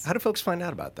 yes. How do folks find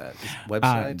out about that?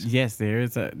 Website? Yes, there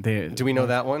is a there. Do we know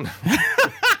that one?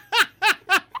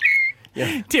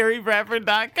 Yeah.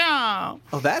 TerryBradford.com.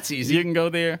 Oh, that's easy. You can go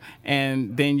there,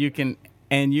 and then you can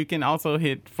also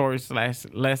hit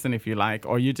 /lesson if you like,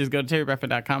 or you just go to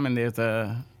TerryBradford.com, and there's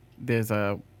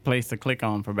a place to click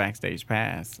on for Backstage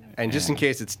Pass. And just in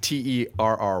case, it's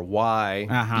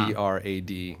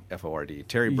TerryBradford,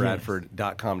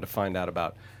 TerryBradford.com to find out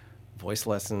about voice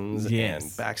lessons Yes.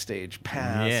 and Backstage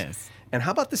Pass. Yes. And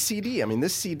how about the CD? I mean,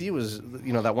 this CD was,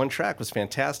 that one track was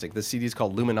fantastic. The CD is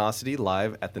called Luminosity,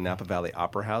 live at the Napa Valley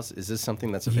Opera House. Is this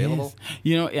something that's available?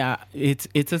 Yes.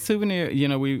 It's a souvenir.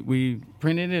 We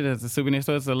printed it as a souvenir,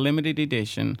 so it's a limited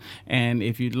edition. And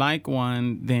if you'd like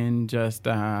one, then just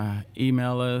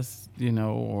email us,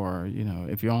 or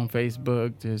if you're on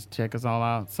Facebook, just check us all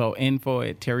out. So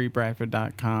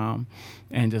info@terrybradford.com,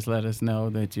 and just let us know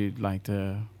that you'd like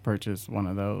to purchase one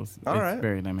of those. All it's right.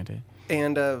 very limited.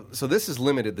 And so this is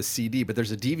limited, the CD, but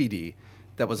there's a DVD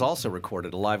that was also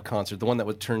recorded, a live concert, the one that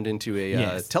was turned into a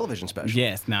Yes. television special.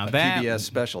 Yes, now a that- PBS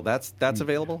special. That's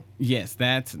available? Yes,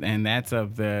 that's of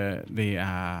the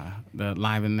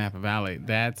Live in Napa Valley.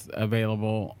 That's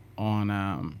available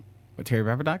on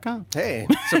TerryBradford.com. Hey,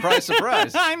 surprise,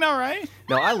 surprise. I know, right?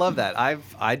 No, I love that.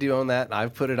 I do own that.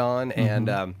 I've put it on, and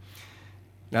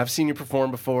I've seen you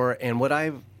perform before. And what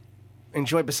I've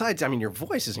enjoyed, besides, your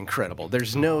voice is incredible.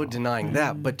 There's no denying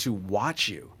that. But to watch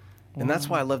you, and that's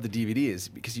why I love the DVD, is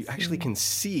because you actually can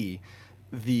see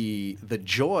the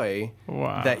joy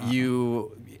Wow. that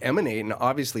you emanate, and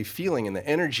obviously feeling, and the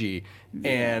energy,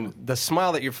 and the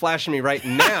smile that you're flashing me right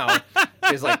now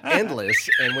is like endless.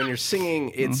 And when you're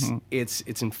singing,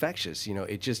 it's infectious.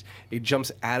 It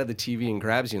jumps out of the TV and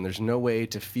grabs you, and there's no way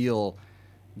to feel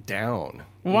down.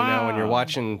 Wow. When you're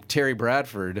watching Terry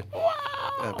Bradford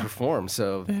perform.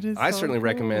 So That is I so certainly cool.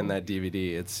 recommend that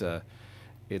DVD. It's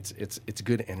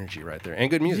good energy right there, and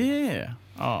good music. Yeah.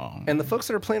 Oh. And the folks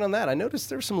that are playing on that, I noticed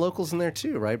there's some locals in there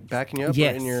too, right? Backing you up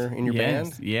Yes. in your Yes.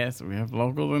 band. Yes, we have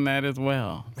locals in that as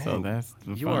well. So Man, that's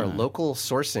the You are fun. local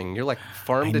sourcing. You're like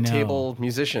farm I to know. table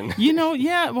musician.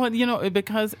 Yeah, well,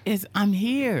 because I'm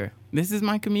here. This is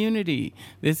my community.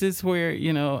 This is where,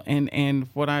 and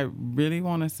what I really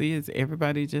want to see is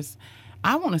everybody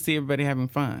I want to see everybody having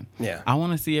fun. Yeah. I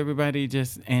want to see everybody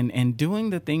just and doing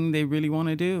the thing they really want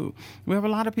to do. We have a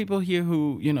lot of people here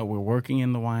who, we're working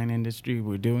in the wine industry.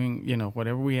 We're doing,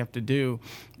 whatever we have to do,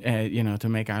 to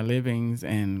make our livings,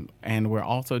 and we're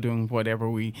also doing whatever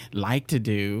we like to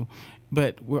do.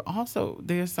 But we're also,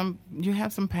 you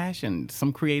have some passion,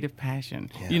 some creative passion.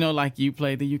 Yeah. Like you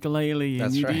play the ukulele and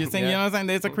That's you do right, your thing. yeah. You know what I'm saying?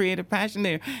 There's a creative passion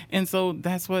there. And so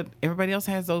that's what everybody else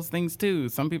has, those things too.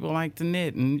 Some people like to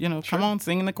knit and, come on,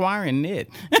 sing in the choir and knit.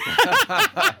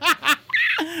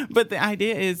 But the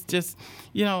idea is just,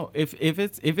 if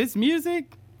it's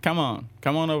music, come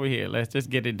on over here. Let's just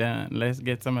get it done. Let's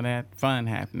get some of that fun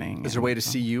happening. Is there a way to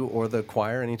see you or the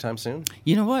choir anytime soon?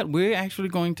 You know what? We're actually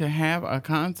going to have a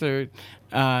concert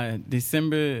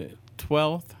December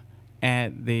 12th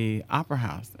at the Opera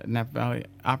House, at Napa Valley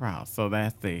Opera House. So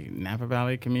that's the Napa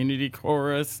Valley Community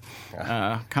Chorus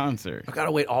concert. I've got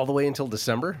to wait all the way until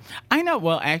December. I know.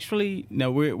 Well, actually,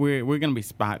 no. We're going to be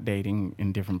spot dating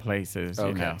in different places.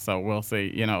 Okay. So we'll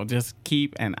see. Just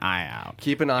keep an eye out.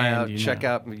 Keep an eye And, out. Check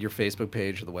out your Facebook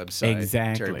page or the website.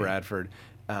 Exactly. Terry Bradford.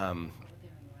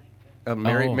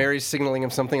 Mary's signaling him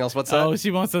something else. What's that? Oh,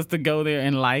 she wants us to go there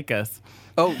and like us.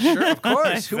 Oh, sure, of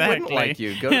course. Who wouldn't Exactly. like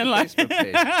you? Go to the Like- Facebook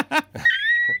page.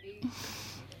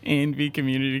 NV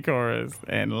Community Chorus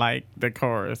and like the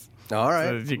chorus. All So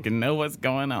right. that you can know what's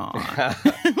going on.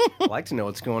 I'd like to know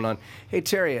what's going on. Hey,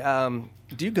 Terry,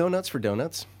 do you go nuts for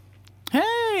donuts?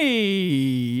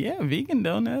 Hey, yeah, vegan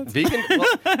donuts. Vegan? Well,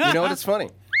 you know what? It's funny.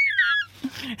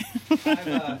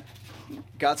 I've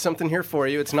got something here for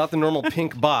you. It's not the normal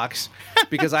pink box,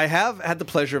 because I have had the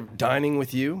pleasure of dining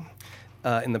with you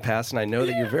in the past, and I know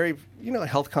that you're very,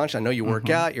 health conscious. I know you work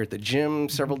out. You're at the gym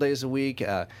several days a week,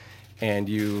 and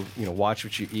you watch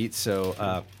what you eat.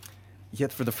 So,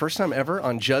 yet for the first time ever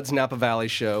on Judd's Napa Valley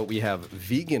Show, we have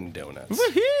vegan donuts.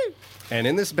 Woohoo! And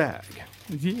in this bag,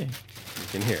 Yeah. you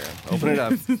can hear him. Open it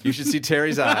up. You should see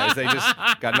Terry's eyes. They just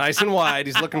got nice and wide.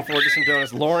 He's looking forward to some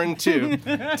donuts. Lauren, too.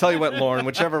 Tell you what, Lauren,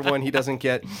 whichever one he doesn't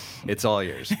get, it's all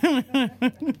yours.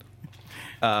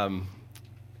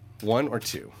 One or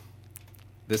two?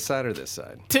 This side or this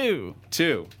side? Two.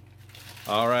 Two.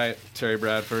 All right, Terry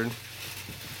Bradford.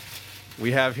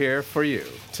 We have here for you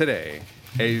today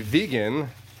a vegan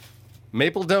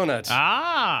maple donut.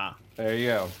 Ah. There you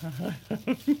go.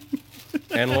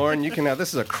 And Lauren, you can have,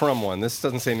 this is a crumb one. This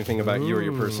doesn't say anything about you or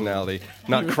your personality.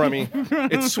 Not crummy.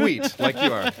 It's sweet, like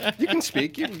you are. You can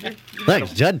speak.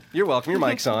 Thanks, Judd. You're welcome. Your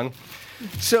mic's on.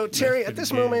 So, Terry, at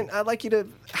this moment, I'd like you to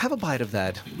have a bite of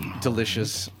that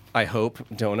delicious, I hope,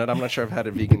 donut. I'm not sure I've had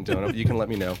a vegan donut, but you can let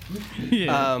me know.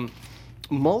 Yeah.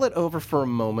 Mull it over for a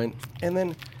moment, and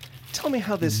then tell me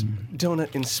how this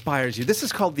donut inspires you. This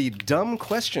is called the Dumb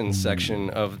Questions section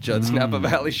of Judd's Napa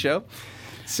Valley Show.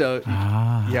 So,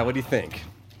 yeah, what do you think?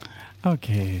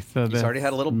 Okay, so He's already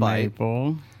had a little bite.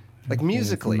 maple. Like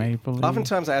musically. maple-y.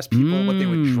 Oftentimes I ask people what they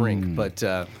would drink, but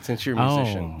since you're a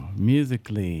musician. Oh,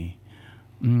 musically.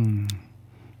 You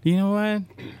know what?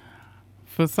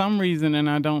 For some reason, and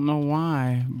I don't know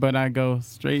why, but I go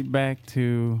straight back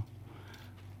to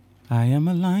I am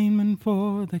a lineman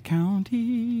for the county,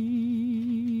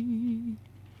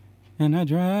 and I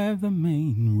drive the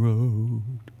main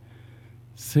road,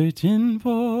 searching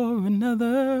for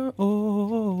another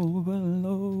overload.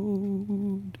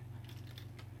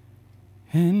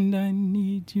 And I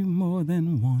need you more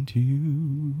than want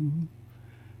you,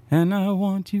 and I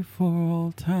want you for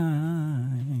all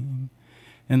time.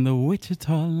 And the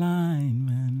Wichita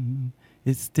lineman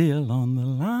is still on the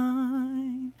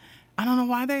line. I don't know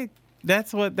why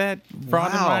that's what that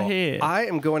brought in my head. I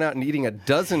am going out and eating a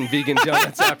dozen vegan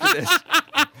donuts after this.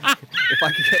 If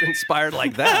I could get inspired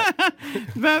like that.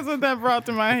 That's what that brought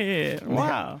to my head.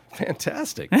 Wow.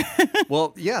 Fantastic.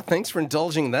 Well, yeah, thanks for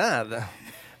indulging that.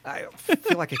 I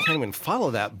feel like I can't even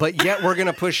follow that, but yet we're going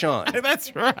to push on.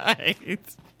 That's right.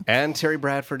 And Terry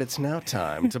Bradford, it's now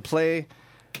time to play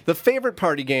the favorite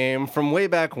party game from way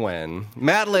back when,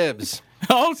 Mad Libs.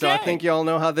 Okay. So I think you all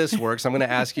know how this works. I'm going to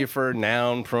ask you for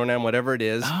noun, pronoun, whatever it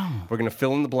is. We're going to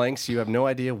fill in the blanks. You have no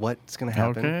idea what's going to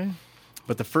happen. Okay.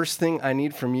 But the first thing I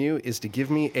need from you is to give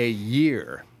me a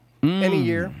year. Any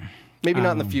year. Maybe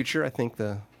not in the future. I think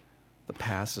the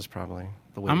past is probably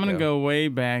the way I'm to going to go way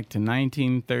back to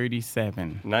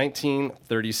 1937.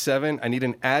 1937. I need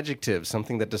an adjective,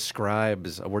 something that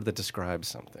describes, a word that describes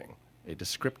something. A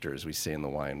descriptor, as we say in the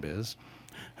wine biz.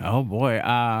 Oh, boy.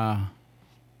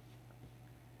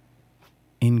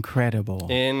 Incredible.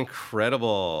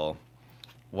 Incredible.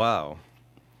 Wow.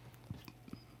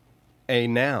 A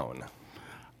noun.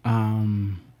 A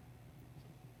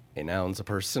noun's a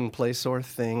person, place, or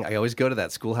thing. I always go to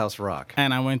that Schoolhouse Rock.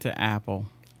 And I went to Apple.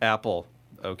 Apple.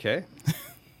 Okay.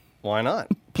 Why not?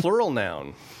 Plural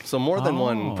noun. So more than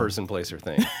one person, place, or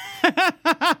thing.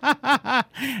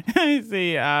 Let's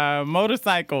see.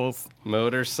 Motorcycles.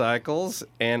 Motorcycles.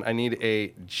 And I need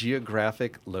a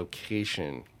geographic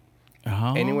location.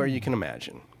 Oh. Anywhere you can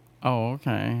imagine. Oh,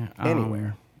 okay.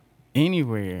 Anywhere.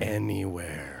 Anywhere.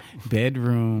 Anywhere.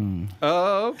 Bedroom.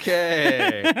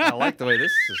 Okay. I like the way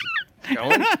this is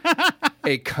going.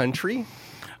 A country.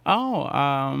 Oh,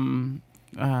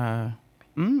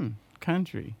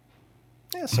 country.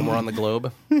 Yeah, somewhere on the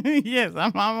globe. Yes,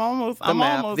 I'm almost. The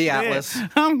map, almost the there. atlas.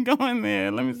 I'm going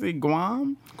there. Let me see.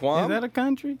 Guam. Guam? Is that a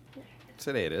country?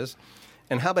 Today it is.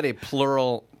 And how about a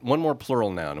plural, one more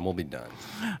plural noun, and we'll be done.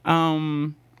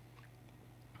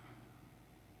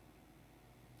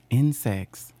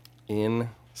 Insects.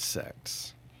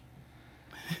 Insects.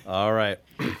 All right.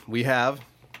 We have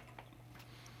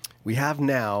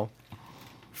now,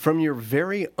 from your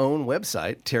very own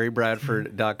website,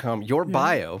 terrybradford.com, your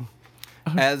bio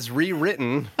as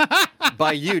rewritten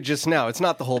by you just now. It's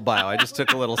not the whole bio. I just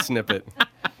took a little snippet.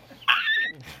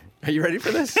 Are you ready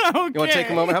for this? Okay. You want to take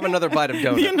a moment? Have another bite of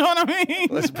donut. You know what I mean?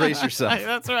 Let's brace yourself.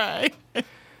 That's right.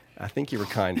 I think you were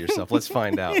kind to yourself. Let's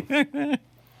find out. Here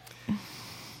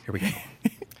we go.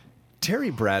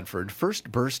 Terry Bradford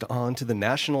first burst onto the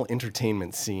national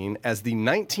entertainment scene as the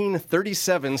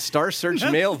 1937 Star Search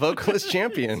male vocalist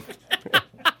champion.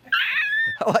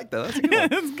 I like that. That's a good one.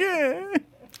 That's good.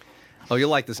 Oh,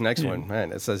 you'll like this next one.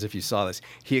 Man, it says if you saw this.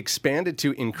 He expanded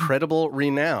to incredible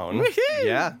renown. Woohoo!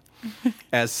 Yeah.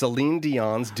 As Celine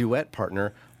Dion's duet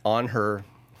partner on her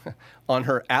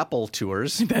Apple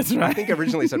tours. That's right. I think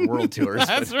originally it said world tours.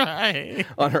 That's right.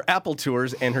 On her Apple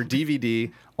tours and her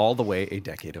DVD, All the Way, A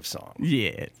Decade of Song.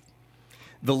 Yes.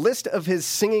 The list of his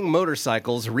singing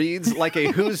motorcycles reads like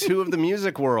a who's who of the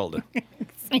music world.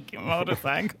 Freaking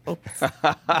motorcycles.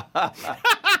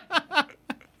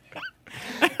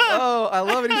 Oh, I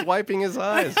love it. He's wiping his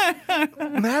eyes.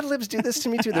 Mad Libs do this to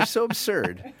me too. They're so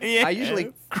absurd. Yes. I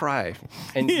usually cry,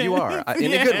 and you are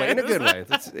in a good way. In a good way.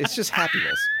 It's just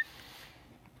happiness.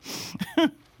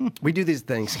 We do these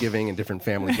Thanksgiving and different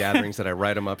family gatherings that I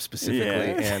write them up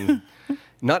specifically, and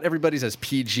not everybody's as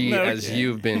PG as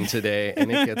you've been today,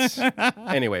 and it gets.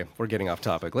 Anyway, we're getting off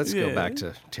topic. Let's go back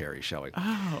to Terry, shall we?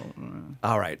 Oh.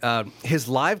 All right. His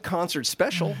live concert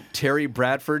special, Terry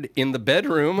Bradford in the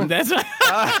Bedroom. That's right.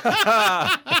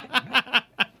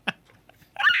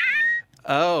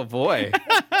 Oh, boy.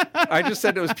 I just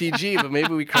said it was PG, but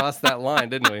maybe we crossed that line,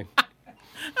 didn't we?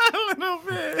 A little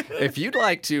bit. If you'd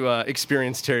like to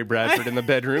experience Terry Bradford in the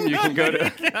bedroom, you can go to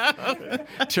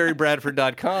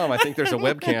terrybradford.com. I think there's a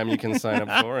webcam you can sign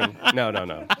up for. And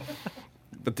no.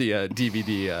 But the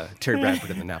DVD, Terry Bradford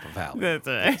in the Napa Valley. That's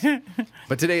right.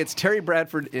 But today it's Terry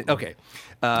Bradford. Okay.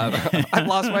 I've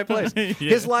lost my place.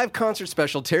 His live concert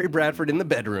special, Terry Bradford in the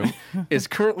Bedroom, is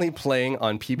currently playing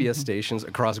on PBS stations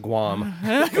across Guam.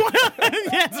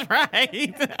 That's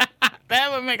right.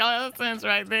 That would make a lot of sense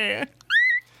right there.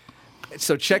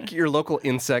 So check your local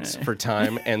insects for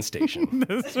time and station.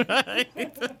 That's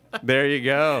right. There you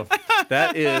go.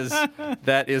 That is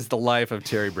the life of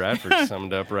Terry Bradford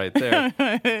summed up right there.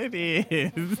 It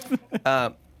is.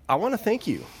 I want to thank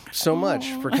you so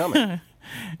much for coming.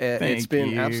 It's Thank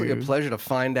been you. absolutely a pleasure to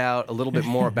find out a little bit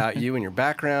more about you and your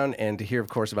background, and to hear, of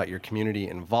course, about your community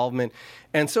involvement.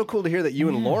 And so cool to hear that you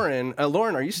and Lauren,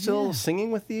 are you still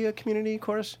singing with the community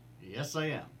chorus? Yes, I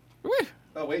am.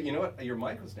 Oh, wait, you know what? Your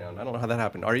mic was down. I don't know how that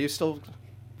happened. Are you still?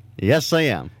 Yes, I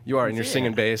am. You are, and you're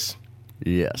singing bass.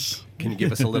 Yes. Can you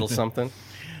give us a little something?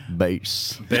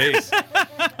 Bass. Bass.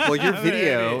 Well, your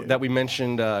video that we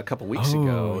mentioned a couple weeks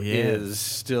ago yes. is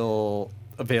still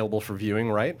available for viewing,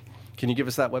 right? Can you give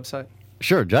us that website?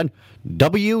 Sure, Judd.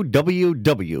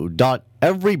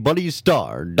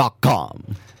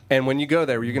 www.everybodystar.com. And when you go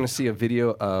there, you're going to see a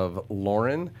video of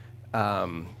Lauren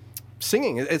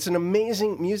singing. It's an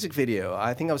amazing music video.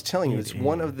 I think I was telling you, it's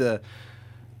one of the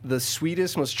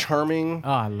sweetest, most charming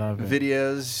Oh, I love it.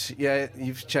 videos. Yeah,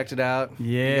 you've checked it out.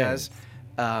 Yes.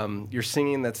 You guys. You're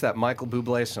singing, that's that Michael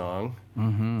Bublé song,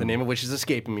 the name of which is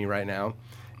escaping me right now.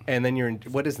 And then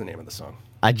what is the name of the song?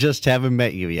 I just haven't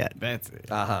met you yet. That's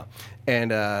it. Uh-huh.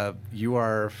 And you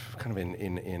are kind of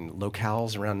in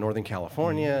locales around Northern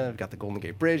California. You've got the Golden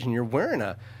Gate Bridge, and you're wearing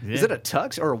is it a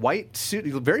tux or a white suit?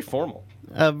 You look very formal.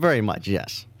 Very much,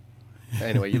 yes.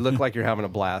 Anyway, you look like you're having a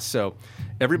blast. So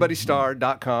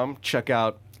everybodystar.com. Check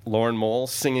out Lauren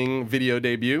Mole's singing video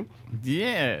debut.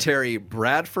 Yeah.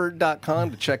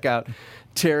 TerryBradford.com to check out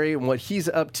Terry and what he's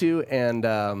up to,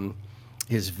 and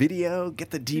his video. Get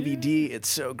the DVD. It's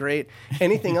so great.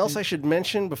 Anything else I should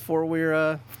mention before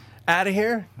we're out of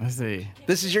here? Let's see.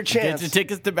 This is your Get chance. your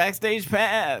tickets to Backstage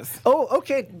Pass. Oh,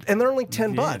 okay. And they're only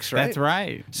 $10, right? That's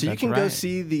right. So you That's can go right.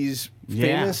 see these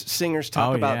Yeah. famous singers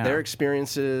talk Oh, about yeah. their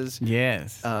experiences,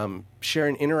 Yes. share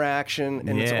an interaction,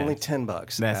 and it's Yes. only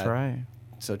 $10. That's right.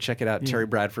 So check it out.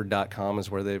 TerryBradford.com is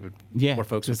where Yeah. where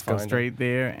folks just would go find straight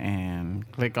there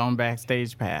and click on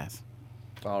Backstage Pass.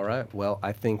 it. All right. Well,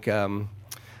 I think I'm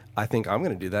going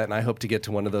to do that, and I hope to get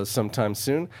to one of those sometime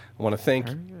soon. I want to thank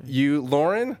you,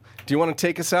 Lauren. Do you want to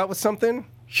take us out with something?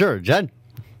 Sure, Judd.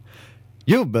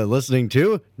 You've been listening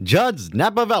to Judd's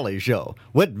Napa Valley Show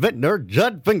with vintner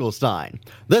Judd Finkelstein.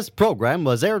 This program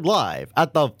was aired live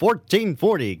at the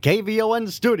 1440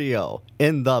 KVON studio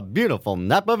in the beautiful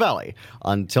Napa Valley.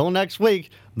 Until next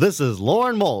week, this is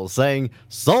Lauren Mole saying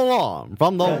so long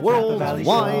from the Judd's Napa world's Valley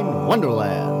wine Show.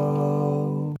 wonderland.